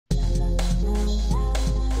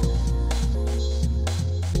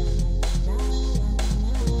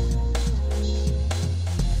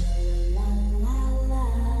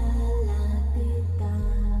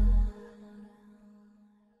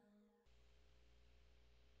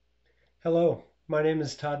Hello, my name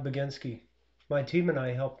is Todd Baginski. My team and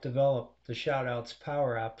I helped develop the Shoutouts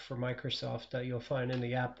Power App for Microsoft that you'll find in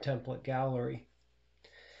the App Template Gallery.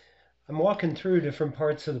 I'm walking through different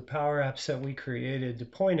parts of the Power Apps that we created to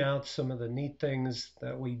point out some of the neat things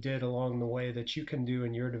that we did along the way that you can do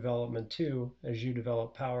in your development too as you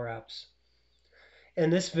develop Power Apps.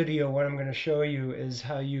 In this video, what I'm going to show you is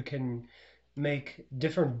how you can make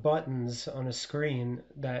different buttons on a screen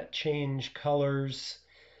that change colors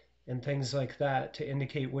and things like that to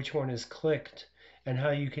indicate which one is clicked, and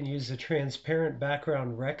how you can use a transparent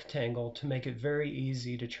background rectangle to make it very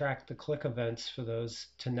easy to track the click events for those,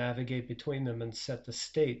 to navigate between them and set the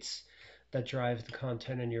states that drive the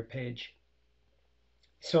content in your page.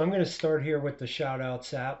 So I'm going to start here with the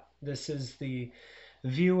Shoutouts app. This is the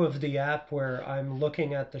view of the app where I'm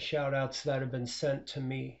looking at the shoutouts that have been sent to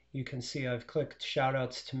me. You can see I've clicked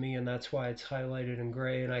shoutouts to me, and that's why it's highlighted in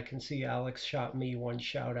gray, and I can see Alex shot me one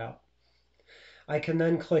shoutout. I can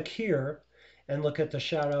then click here and look at the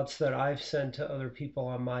shoutouts that I've sent to other people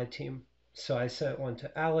on my team. So I sent one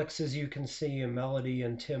to Alex, as you can see, and Melody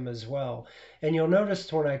and Tim as well. And you'll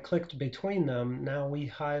notice when I clicked between them, now we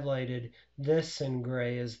highlighted this in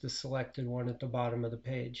gray as the selected one at the bottom of the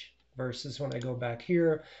page. Versus when I go back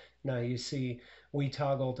here, now you see we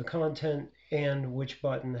toggle the content, and which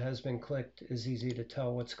button has been clicked is easy to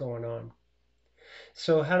tell what's going on.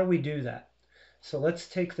 So how do we do that? So let's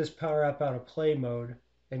take this Power App out of play mode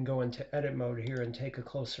and go into edit mode here and take a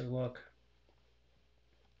closer look.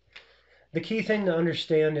 The key thing to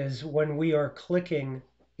understand is when we are clicking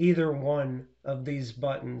either one of these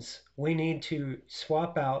buttons, we need to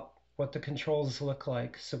swap out what the controls look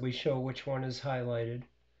like so we show which one is highlighted.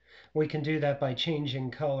 We can do that by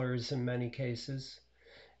changing colors in many cases,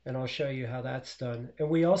 and I'll show you how that's done. And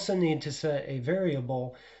we also need to set a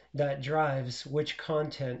variable that drives which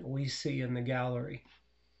content we see in the gallery.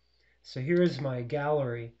 So here is my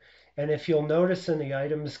gallery, and if you'll notice in the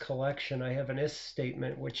items collection, I have an if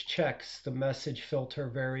statement which checks the message filter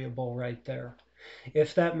variable right there.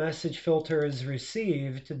 If that message filter is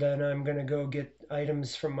received, then I'm going to go get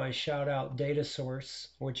items from my shoutout data source,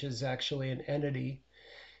 which is actually an entity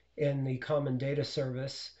in the common data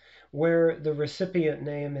service, where the recipient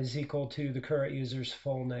name is equal to the current user's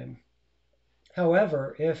full name.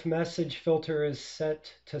 However, if message filter is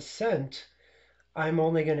set to sent, I'm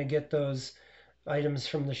only going to get those items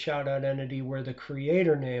from the shoutout entity where the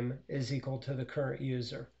creator name is equal to the current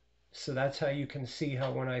user. So that's how you can see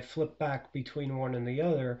how when I flip back between one and the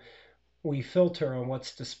other, we filter on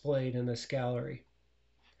what's displayed in this gallery.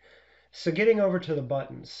 So getting over to the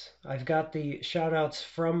buttons, I've got the shoutouts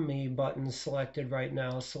from me button selected right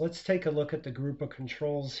now. So let's take a look at the group of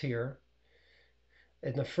controls here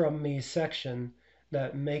in the from me section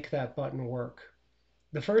that make that button work.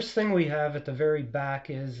 The first thing we have at the very back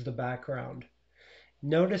is the background.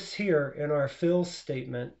 Notice here in our fill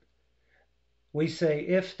statement, we say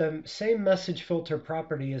if the same message filter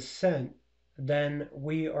property is sent, then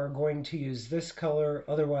we are going to use this color,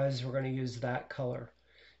 otherwise we're going to use that color.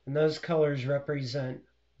 And those colors represent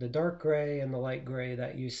the dark gray and the light gray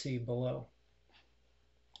that you see below.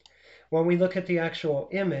 When we look at the actual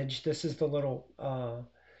image, this is the little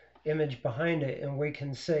image behind it, and we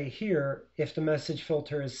can say here, if the message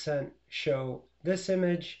filter is sent, show this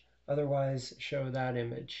image, otherwise show that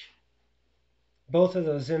image. Both of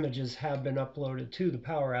those images have been uploaded to the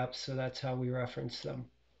Power Apps, so that's how we reference them.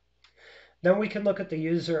 Then we can look at the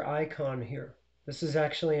user icon here. This is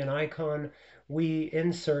actually an icon we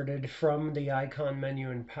inserted from the icon menu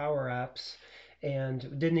in Power Apps,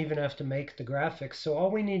 and didn't even have to make the graphics. So all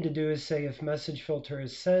we need to do is say if message filter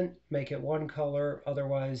is sent, make it one color,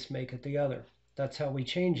 otherwise make it the other. That's how we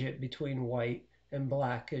change it between white and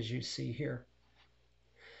black, as you see here.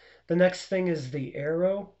 The next thing is the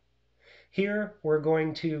arrow. Here we're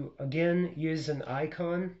going to again use an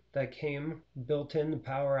icon that came built in the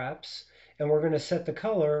Power Apps, and we're going to set the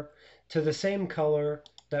color to the same color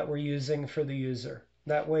that we're using for the user.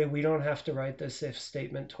 That way we don't have to write this if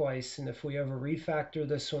statement twice, and if we ever refactor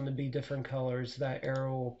this one to be different colors, that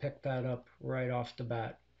arrow will pick that up right off the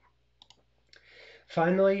bat.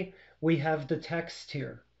 Finally, we have the text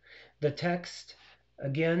here. The text,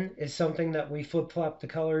 again, is something that we flip-flop the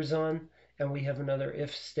colors on, and we have another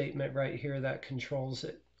if statement right here that controls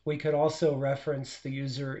it. We could also reference the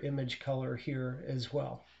user image color here as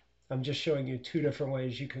well. I'm just showing you two different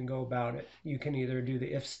ways you can go about it. You can either do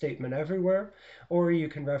the if statement everywhere, or you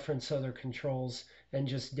can reference other controls and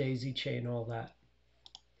just daisy chain all that.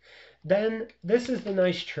 Then this is the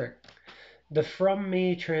nice trick. The From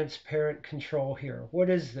Me transparent control here. What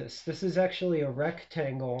is this? This is actually a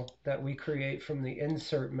rectangle that we create from the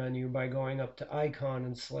Insert menu by going up to Icon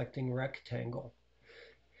and selecting Rectangle.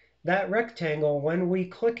 That rectangle, when we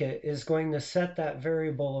click it, is going to set that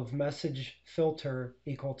variable of message filter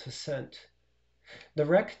equal to sent. The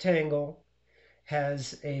rectangle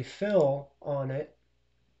has a fill on it.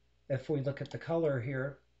 If we look at the color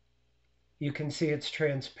here, you can see it's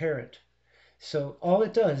transparent. So all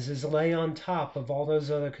it does is lay on top of all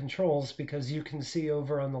those other controls, because you can see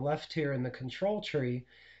over on the left here in the control tree,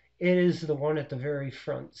 it is the one at the very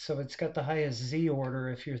front. So it's got the highest Z order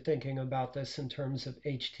if you're thinking about this in terms of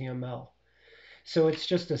HTML. So it's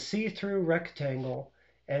just a see-through rectangle,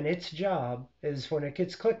 and its job is when it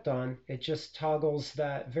gets clicked on, it just toggles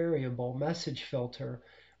that variable message filter,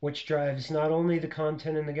 which drives not only the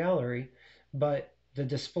content in the gallery, but the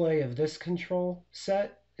display of this control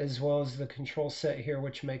set, as well as the control set here,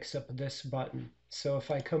 which makes up this button. So if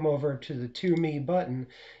I come over to the To Me button,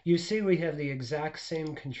 you see we have the exact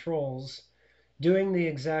same controls doing the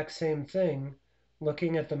exact same thing,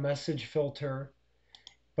 looking at the message filter,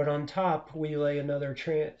 but on top we lay another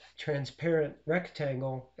transparent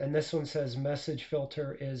rectangle, and this one says message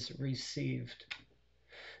filter is received.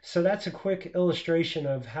 So that's a quick illustration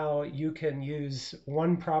of how you can use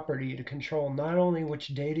one property to control not only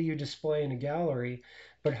which data you display in a gallery,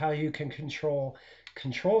 but how you can control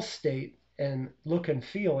state and look and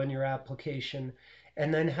feel in your application,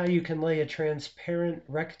 and then how you can lay a transparent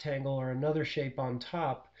rectangle or another shape on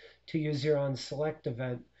top to use your onSelect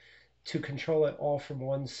event to control it all from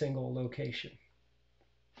one single location.